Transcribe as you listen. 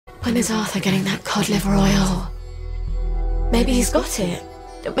When is Arthur getting that cod liver oil? Maybe he's got it.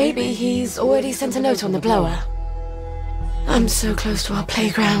 Maybe he's already sent a note on the blower. I'm so close to our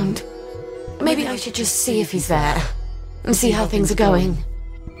playground. Maybe I should just see if he's there and see how things are going.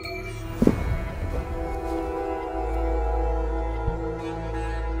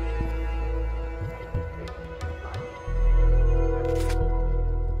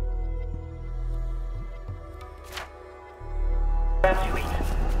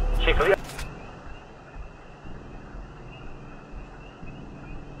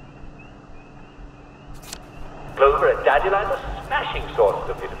 Clover and dandelions are smashing sources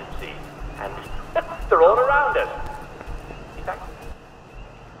of vitamin C, and they're all around us. In fact,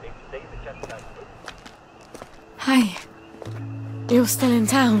 they say the chestnut. Hi. You're still in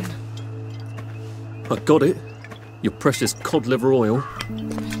town? I got it. Your precious cod liver oil.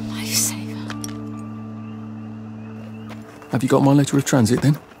 Lifesaver. Have you got my letter of transit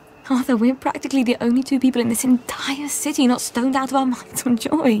then? Arthur, we're practically the only two people in this entire city not stoned out of our minds on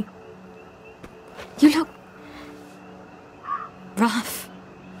joy. You look rough.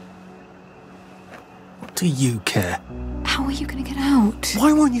 What do you care? How are you gonna get out?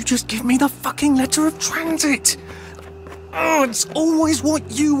 Why won't you just give me the fucking letter of transit? Oh, it's always what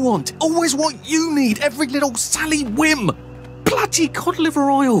you want. Always what you need. Every little Sally whim. Bloody cod liver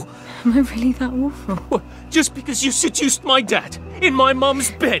oil. Am I really that awful? What, just because you seduced my dad in my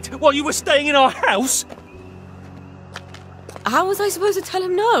mum's bed while you were staying in our house? How was I supposed to tell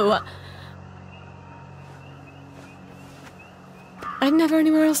him no? I'd never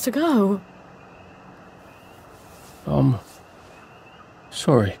anywhere else to go.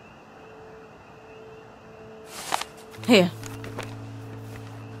 Sorry. Here.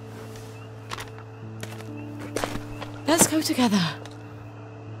 Let's go together.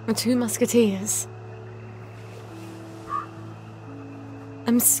 We're two musketeers.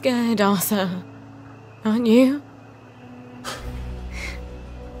 I'm scared, Arthur. Aren't you?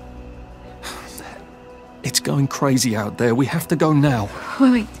 It's going crazy out there. We have to go now.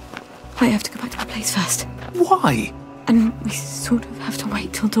 Wait, I have to go back to the place first. Why? And we sort of have to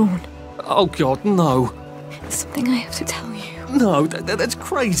wait till dawn. Oh, God, no. There's something I have to tell you. No, that's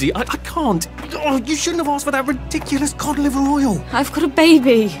crazy. I can't. Oh, you shouldn't have asked for that ridiculous cod liver oil. I've got a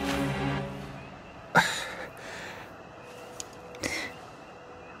baby.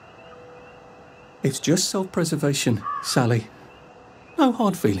 It's just self-preservation, Sally. No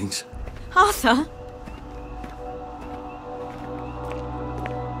hard feelings. Arthur?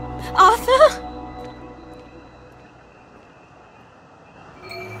 Arthur?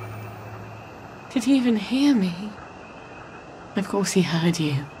 Did he even hear me? Of course he heard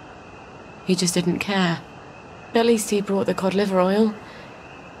you. He just didn't care. At least he brought the cod liver oil.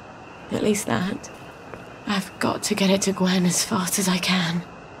 At least that. I've got to get it to Gwen as fast as I can.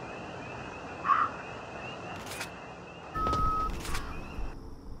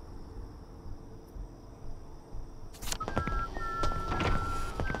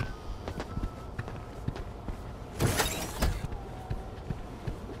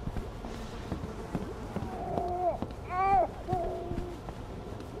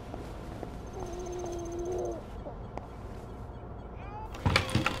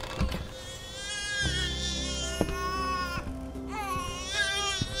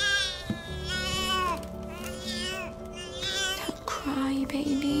 Cry,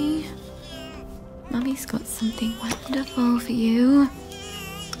 baby. Mummy's got something wonderful for you.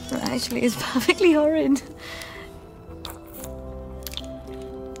 Well, actually, it's perfectly horrid.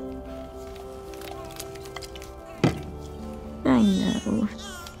 I know.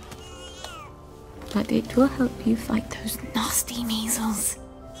 But it will help you fight those nasty measles.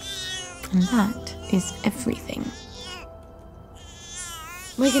 And that is everything.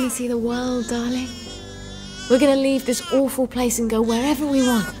 We're gonna see the world, darling. We're gonna leave this awful place and go wherever we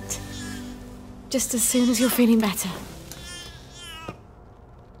want. Just as soon as you're feeling better.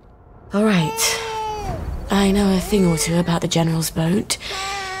 All right. I know a thing or two about the General's boat.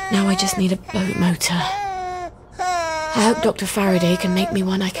 Now I just need a boat motor. I hope Dr. Faraday can make me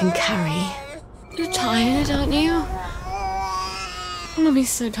one I can carry. You're tired, aren't you? Mummy's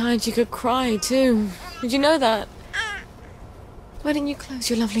so tired she could cry too. Did you know that? Why didn't you close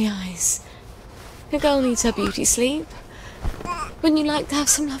your lovely eyes? A girl needs her beauty sleep. Wouldn't you like to have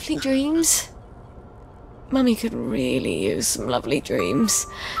some lovely dreams? Mummy could really use some lovely dreams.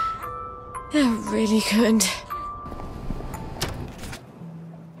 Yeah, really could.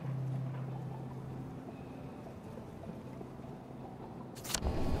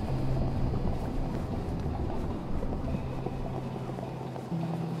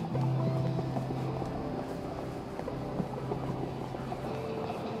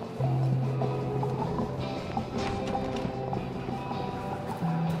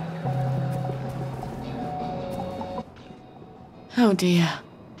 Oh dear.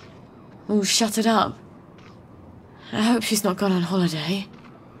 Oh, shut it up. I hope she's not gone on holiday.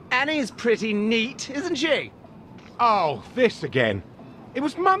 Annie's pretty neat, isn't she? Oh, this again. It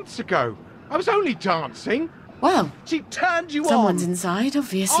was months ago. I was only dancing. Well, She turned you someone's on. inside, I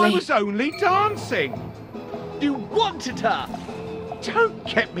obviously. was only dancing. You wanted her. Don't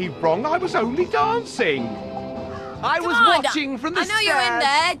get me wrong, I was only dancing. I was Come on, watching from the I know stairs. you're in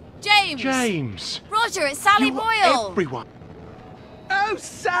there. James! James. Roger, it's Sally You Boyle! Everyone. Oh,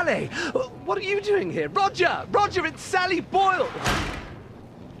 Sally! What are you doing here? Roger! Roger, it's Sally Boyle!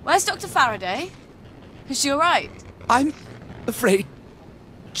 Where's Dr. Faraday? Is she alright? I'm afraid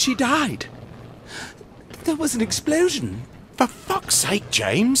she died. There was an explosion. For fuck's sake,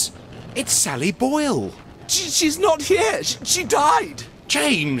 James. It's Sally Boyle. She's not here. She died.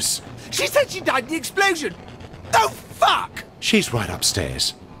 James. She said she died in the explosion. Oh, fuck! She's right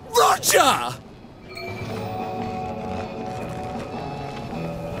upstairs. Roger!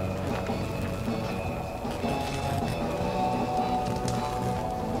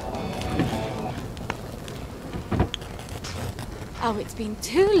 Oh, it's been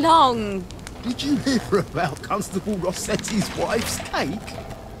too long. Did you hear about Constable Rossetti's wife's cake?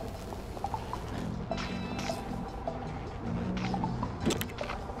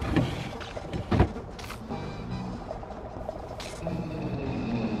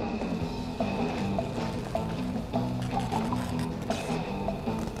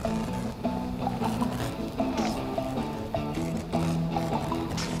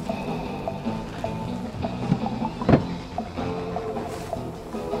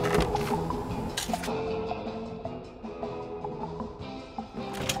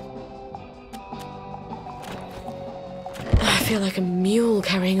 I feel like a mule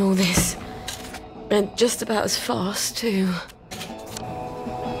carrying all this. And just about as fast, too.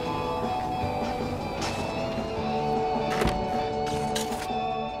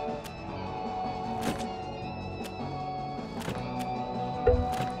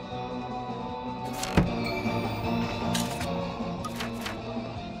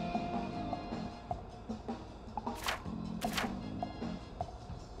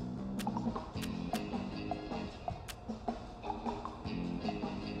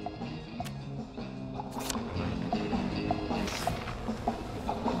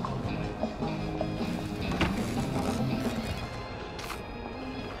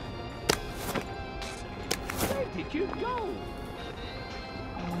 Where did you go?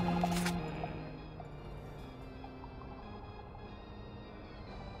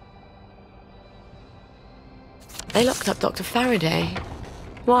 They locked up Dr. Faraday.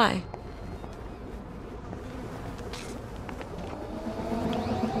 Why?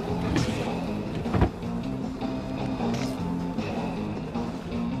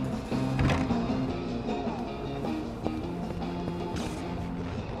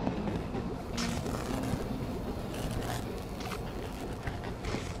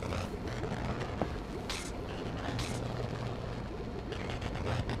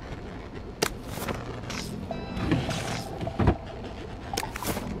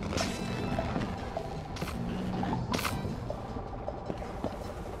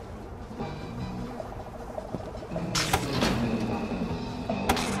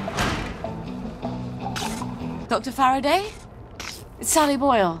 Dr. Faraday? It's Sally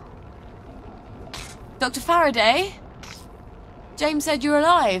Boyle. Dr. Faraday? James said you're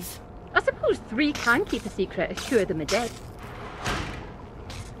alive. I suppose 3 can keep a secret if 2 of them are dead.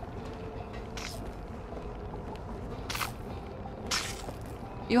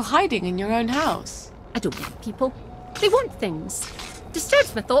 You're hiding in your own house. I don't like people. They want things.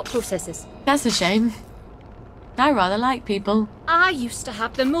 Disturbs my thought processes. That's a shame. I rather like people. I used to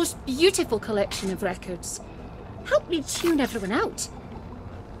have the most beautiful collection of records. Helped me tune everyone out.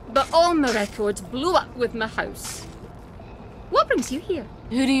 But all my records blew up with my house. What brings you here?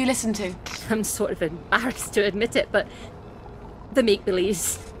 Who do you listen to? I'm sort of embarrassed to admit it, but the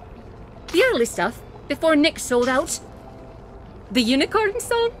make-believes. The early stuff, before Nick sold out. The unicorn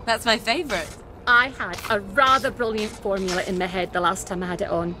song? That's my favourite. I had a rather brilliant formula in my head the last time I had it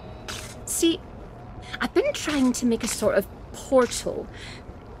on. See, I've been trying to make a sort of portal.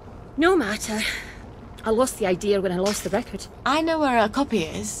 No matter. I lost the idea when I lost the record. I know where a copy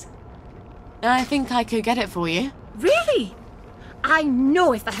is. I think I could get it for you. Really? I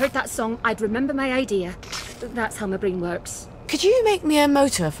know if I heard that song, I'd remember my idea. That's how my brain works. Could you make me a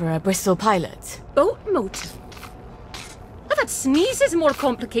motor for a Bristol Pilot? Boat motor? I've had sneezes more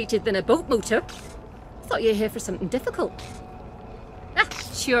complicated than a boat motor. Thought you were here for something difficult. Ah,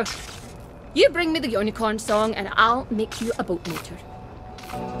 sure. You bring me the unicorn song and I'll make you a boat motor.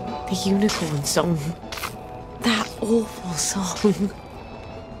 The unicorn song. That awful song.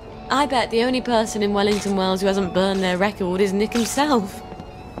 I bet the only person in Wellington Wells who hasn't burned their record is Nick himself.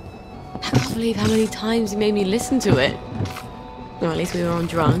 I can't believe how many times he made me listen to it. Or at least we were on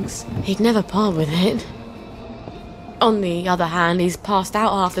drugs. He'd never part with it. On the other hand, he's passed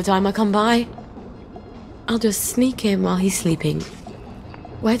out half the time I come by. I'll just sneak in while he's sleeping.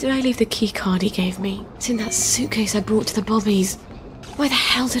 Where did I leave the key card he gave me? It's in that suitcase I brought to the Bobbies. Why the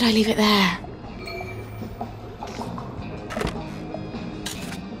hell did I leave it there?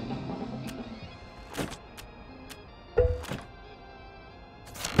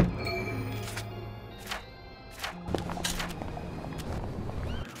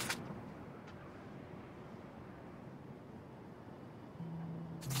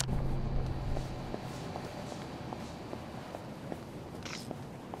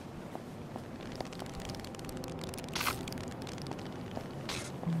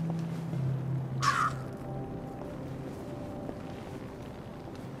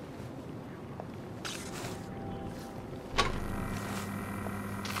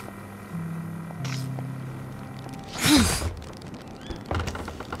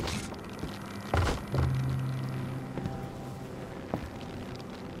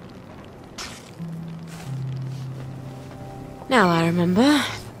 Now I remember.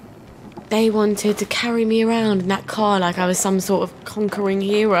 They wanted to carry me around in that car like I was some sort of conquering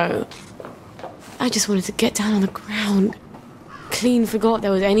hero. I just wanted to get down on the ground. Clean forgot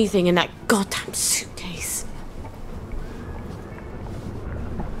there was anything in that goddamn suitcase.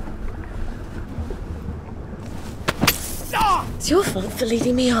 It's your fault for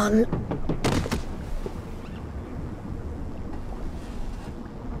leading me on.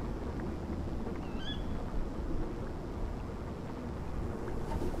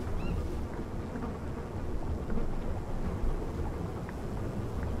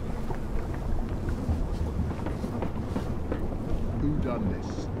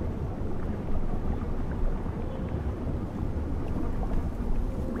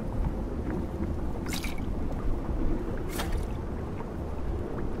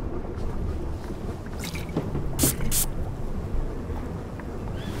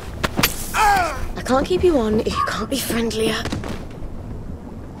 I can't keep you on if you can't be friendlier.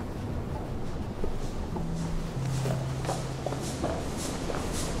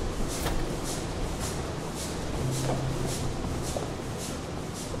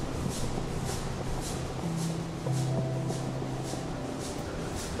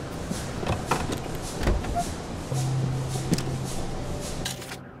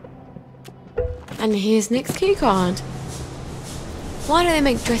 And here's Nick's key card. Why do they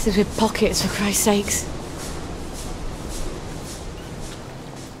make dresses with pockets, for Christ's sakes?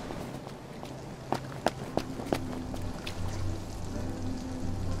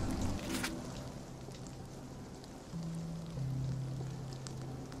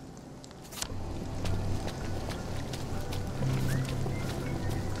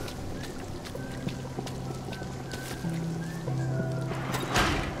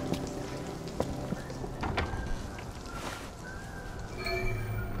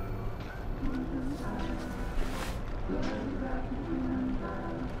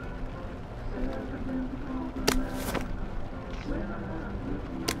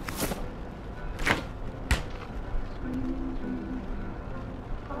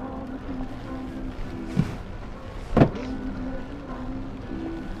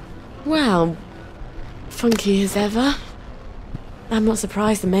 Well, funky as ever. I'm not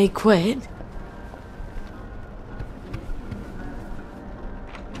surprised the maid quit.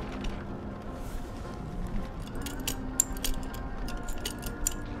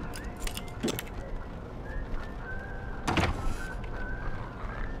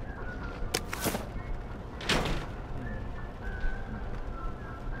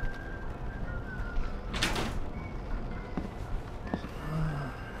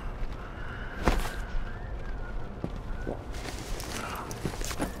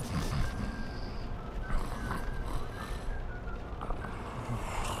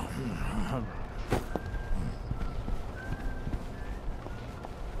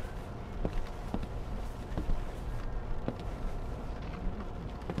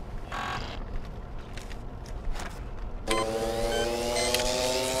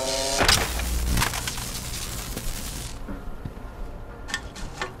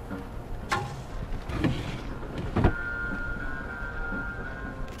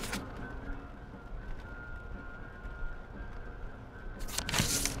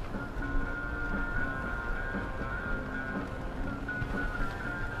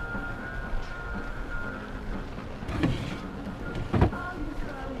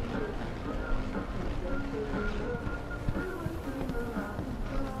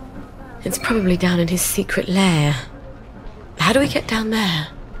 It's probably down in his secret lair. How do we get down there?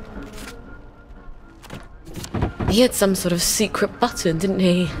 He had some sort of secret button, didn't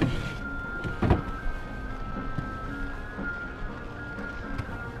he?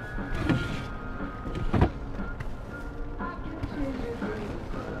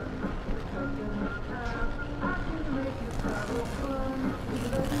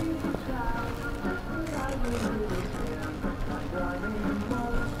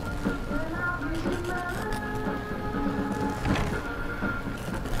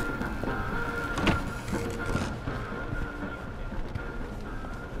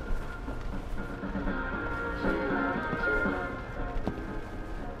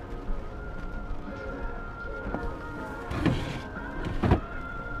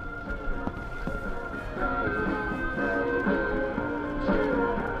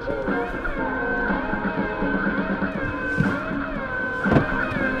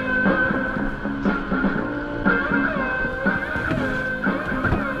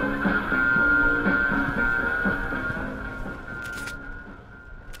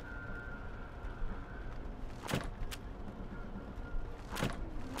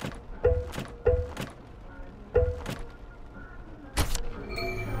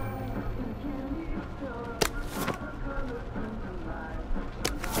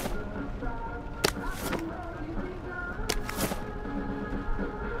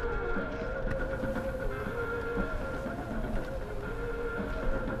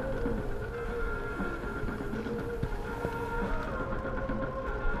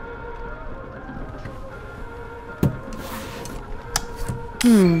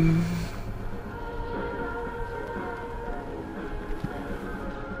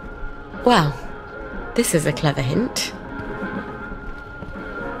 Well, this is a clever hint.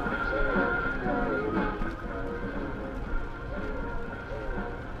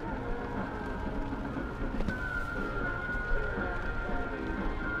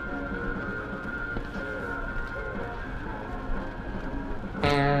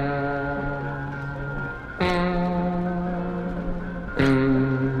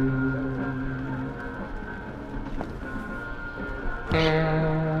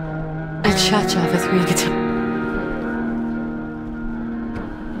 A cha-cha for 3 guitars.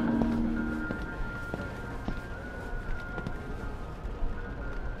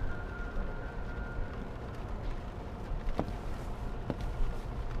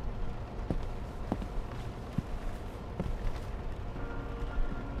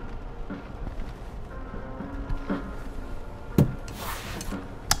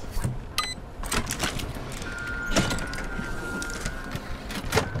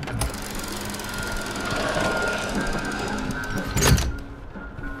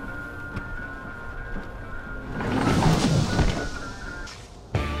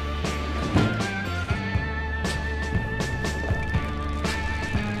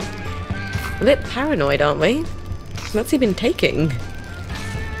 A bit paranoid, aren't we? What's he been taking?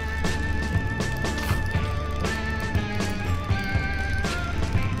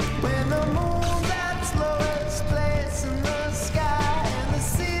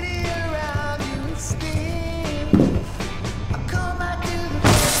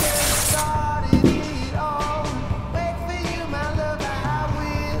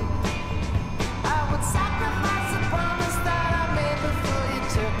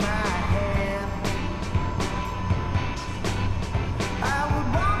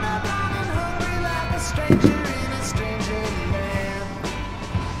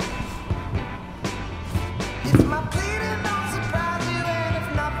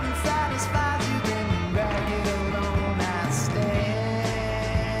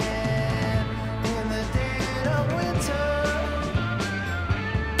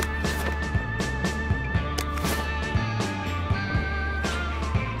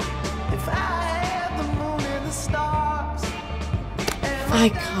 I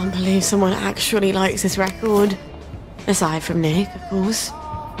can't believe someone actually likes this record. Aside from Nick, of course.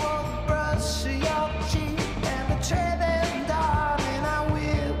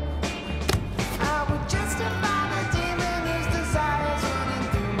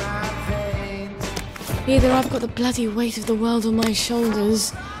 Either I've got the bloody weight of the world on my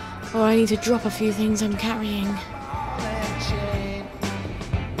shoulders, or I need to drop a few things I'm carrying.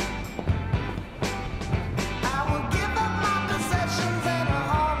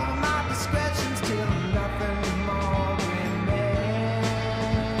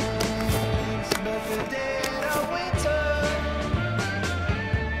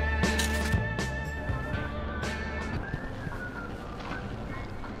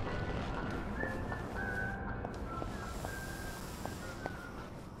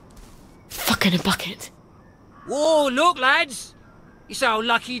 stuck in a bucket. Whoa, look, lads! It's our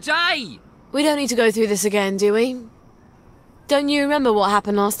lucky day! We don't need to go through this again, do we? Don't you remember what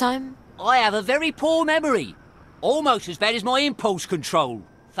happened last time? I have a very poor memory. Almost as bad as my impulse control.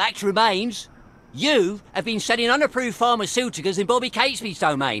 Fact remains, you have been selling unapproved pharmaceuticals in Bobby Catesby's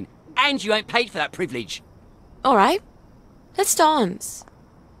domain, and you ain't paid for that privilege. All right, let's dance.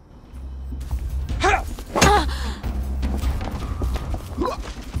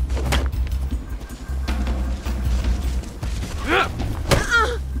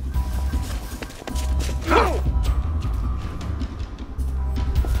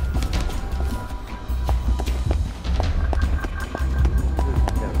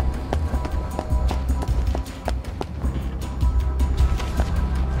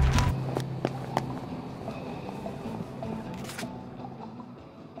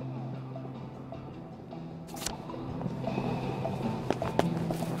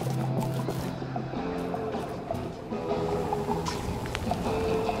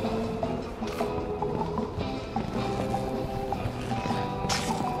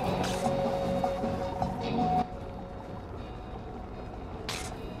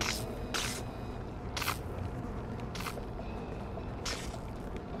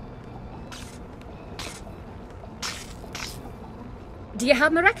 Do you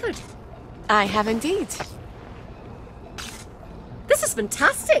have my record? I have indeed. This is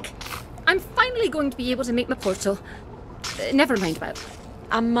fantastic! I'm finally going to be able to make my portal. Never mind about it.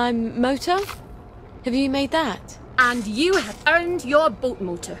 And my motor? Have you made that? And you have earned your boat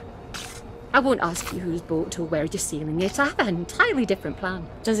motor. I won't ask you whose boat or where you're sailing it. I have an entirely different plan.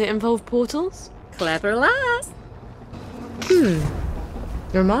 Does it involve portals? Clever lass.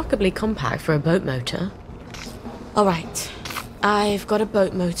 Remarkably compact for a boat motor. All right. I've got a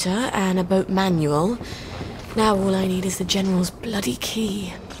boat motor and a boat manual. Now all I need is the General's bloody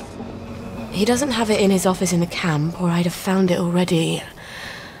key. He doesn't have it in his office in the camp, or I'd have found it already.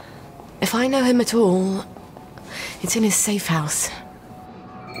 If I know him at all, it's in his safe house.